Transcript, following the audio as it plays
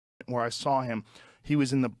where I saw him. He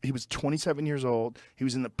was 27 years old. He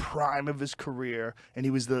was in the prime of his career, and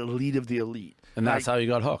he was the elite of the elite. And that's how you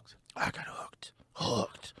got hooked. I got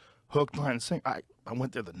hooked, line, and sinker. I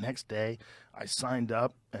went there the next day. I signed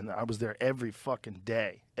up, and I was there every fucking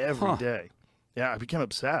day, every day. Yeah, I became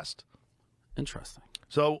obsessed. Interesting.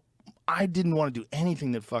 So I didn't want to do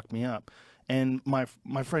anything that fucked me up. And my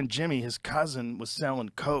friend Jimmy, his cousin, was selling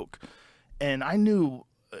coke, and I knew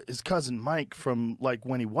his cousin Mike from like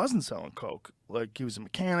when he wasn't selling coke. Like he was a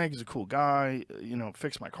mechanic, he's a cool guy, you know,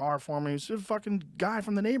 fixed my car for me. He was a fucking guy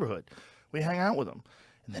from the neighborhood. We hang out with him.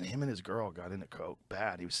 And then him and his girl got into coke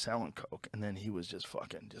bad. He was selling coke, and then he was just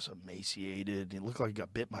fucking emaciated. He looked like he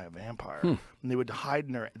got bit by a vampire. And they would hide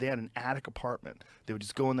in they had an attic apartment. They would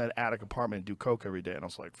just go in that attic apartment and do coke every day. And I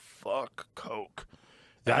was like, fuck coke.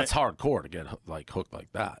 That's hardcore to get like hooked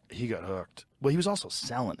like that. He got hooked. Well, he was also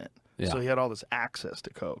selling it. Yeah. So he had all this access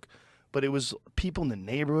to coke. But it was people in the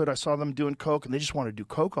neighborhood. I saw them doing coke, and they just wanted to do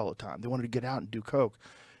coke all the time. They wanted to get out and do coke.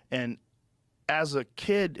 And as a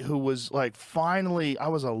kid who was like, finally, I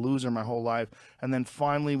was a loser my whole life. And then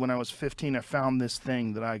finally, when I was 15, I found this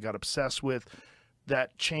thing that I got obsessed with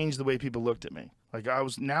that changed the way people looked at me. Like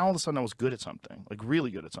now all of a sudden I was good at something, like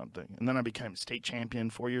really good at something. And then I became state champion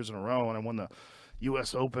 4 years in a row, and I won the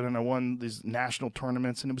U.S. Open, and I won these national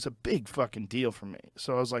tournaments, and it was a big fucking deal for me.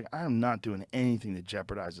 So I was like, I am not doing anything that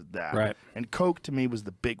jeopardizes that. Right. And coke to me was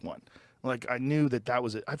the big one. Like I knew that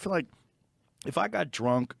was it. I feel like if I got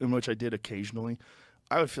drunk, in which I did occasionally,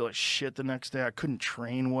 I would feel like shit the next day. I couldn't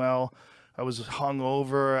train well. I was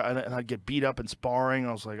hungover, and I'd get beat up in sparring.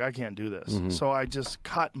 I was like, I can't do this. So I just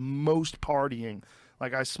cut most partying.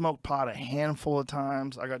 Like I smoked pot a handful of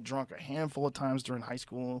times. I got drunk a handful of times during high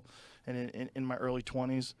school and in my early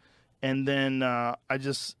 20s. And then I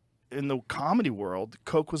just, in the comedy world,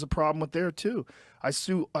 coke was a problem with there too. I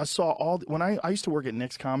saw when I used to work at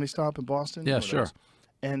Nick's Comedy Stop in Boston. Yeah, sure.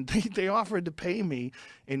 And they offered to pay me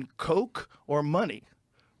in coke or money.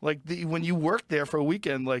 Like when you work there for a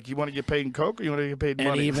weekend, like you want to get paid in coke or you want to get paid in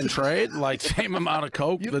money? And even trade, like same amount of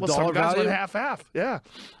coke, the dollar some guys value? went half-half. Yeah,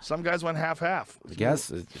 some guys went half-half. I guess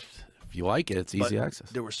if you like it, it's easy access.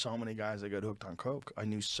 There were so many guys that got hooked on coke. I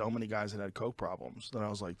knew so many guys that had coke problems that I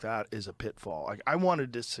was like, that is a pitfall. Like I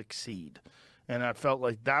wanted to succeed. And I felt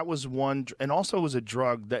like that was one, and also it was a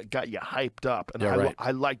drug that got you hyped up. And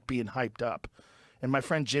I like being hyped up. And my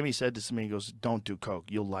friend Jimmy said this to me, he goes, don't do coke,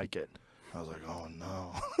 you'll like it. I was like, oh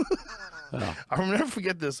no. I'll never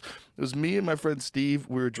forget this. It was me and my friend Steve.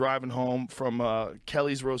 We were driving home from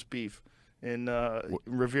Kelly's Roast Beef in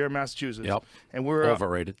Revere, Massachusetts. Yep. And we're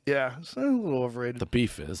overrated. Yeah, it's a little overrated. The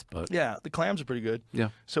beef is, but yeah, the clams are pretty good.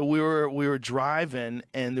 Yeah. So we were driving,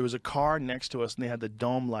 and there was a car next to us, and they had the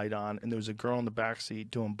dome light on, and there was a girl in the back seat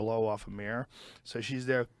doing blow off a mirror. So she's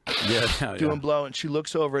there doing blow, and she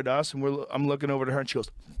looks over at us, and I'm looking over to her, and she goes,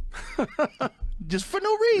 just for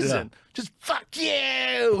no reason, just fuck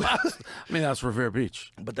you. I mean, that's Revere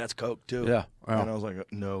Beach, but that's coke too. Yeah. Wow. And I was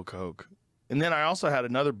like, no coke. And then I also had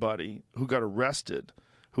another buddy who got arrested,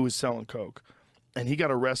 who was selling coke, and he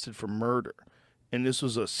got arrested for murder. And this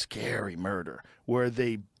was a scary murder where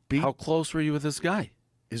they beat. How close were you with this guy?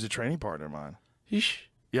 He's a training partner of mine. Yeesh.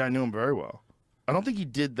 Yeah, I knew him very well. I don't think he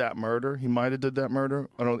did that murder. He might have did that murder.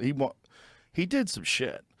 He did some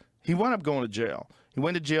shit. He wound up going to jail. He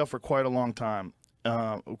went to jail for quite a long time,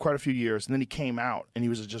 quite a few years, and then he came out, and he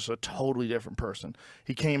was just a totally different person.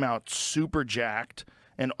 He came out super jacked,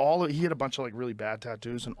 and he had a bunch of like really bad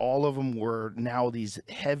tattoos, and all of them were now these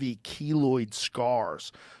heavy keloid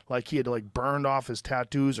scars. Like he had like burned off his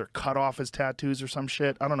tattoos or cut off his tattoos or some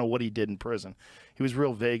shit. I don't know what he did in prison. He was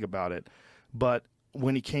real vague about it, but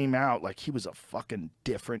when he came out, like he was a fucking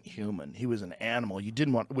different human. He was an animal. You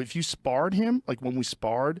didn't want, if you sparred him, like when we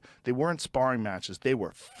sparred, they weren't sparring matches. They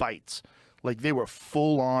were fights. Like they were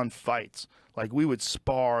full on fights. Like we would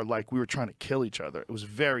spar like we were trying to kill each other. It was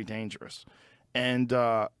very dangerous. And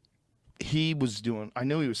he was I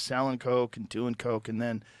knew he was selling coke and doing coke. And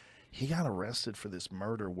then he got arrested for this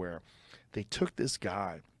murder where they took this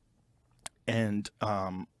guy. And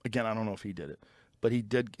again, I don't know if he did it, but he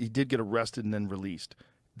did get arrested and then released.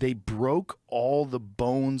 They broke all the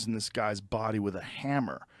bones in this guy's body with a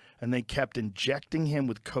hammer, and they kept injecting him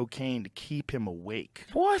with cocaine to keep him awake.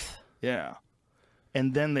 What? Yeah.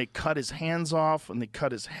 And then they cut his hands off, and they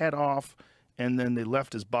cut his head off, and then they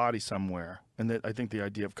left his body somewhere. And I think the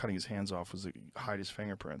idea of cutting his hands off was to hide his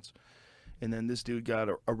fingerprints. And then this dude got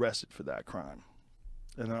arrested for that crime.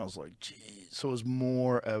 And I was like, geez. So it was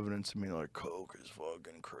more evidence to me like coke is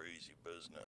fucking crazy business.